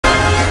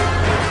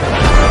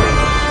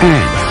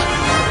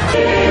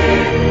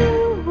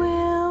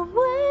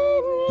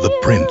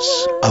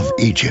Prince of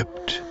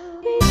Egypt.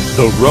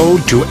 The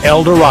Road to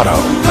Eldorado.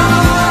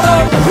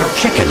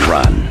 Chicken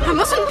Run. I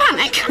mustn't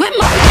panic. We're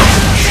more.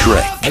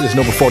 Shrek. I just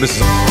know before this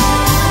is...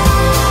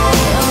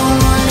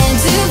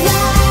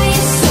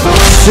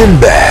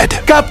 Sinbad.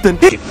 Captain.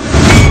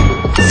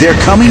 They're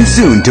coming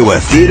soon to a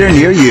theater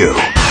near you.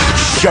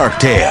 Shark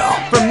Tale.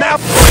 From now...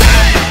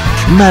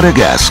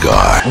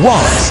 Madagascar.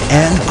 Wallace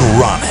and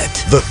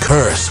Gromit. The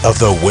Curse of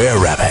the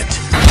Were-Rabbit.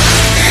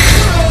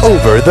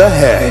 Over the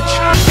Hedge.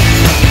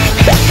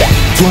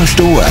 Flushed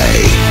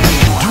away.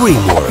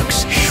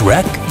 DreamWorks.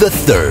 Shrek the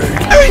Third.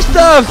 Hey,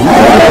 stuff!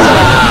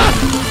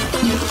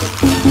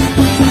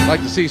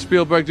 Like to see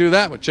Spielberg do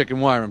that with chicken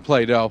wire and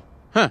Play-Doh.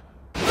 Huh.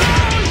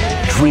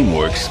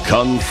 DreamWorks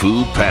Kung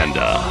Fu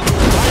Panda.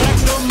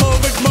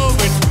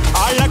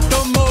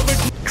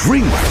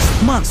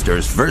 DreamWorks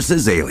Monsters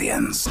vs.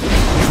 Aliens.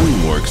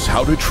 DreamWorks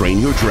How to Train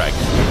Your Dragon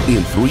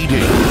in 3D.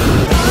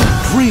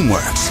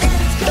 DreamWorks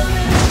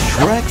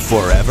Shrek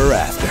Forever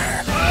After.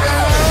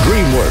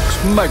 DreamWorks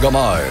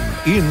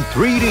Megamind in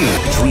 3D.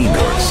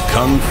 DreamWorks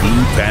Kung Fu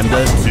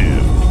Panda 2.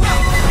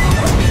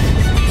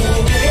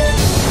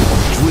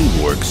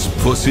 DreamWorks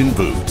Puss in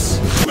Boots.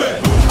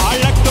 I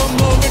like to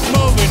move it,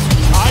 move it.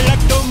 I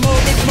like to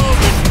move it,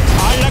 move it.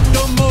 I like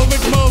to move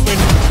it, move it.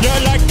 You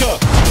like to.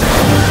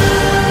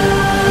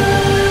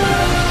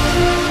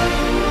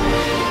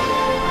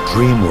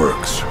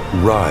 DreamWorks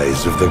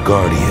Rise of the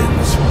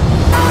Guardians.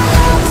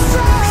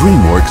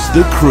 DreamWorks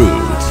The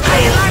Cruise.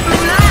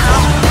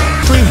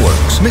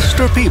 DreamWorks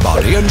Mr.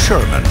 Peabody and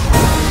Sherman.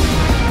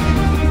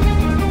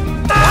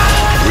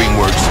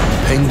 DreamWorks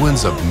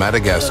Penguins of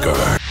Madagascar.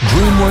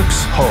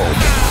 DreamWorks Home.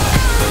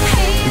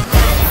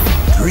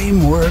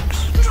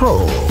 DreamWorks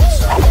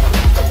Trolls.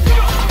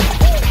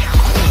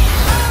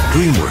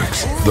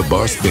 DreamWorks The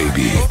Boss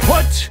Baby.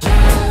 What?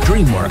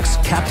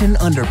 DreamWorks Captain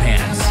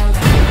Underpants.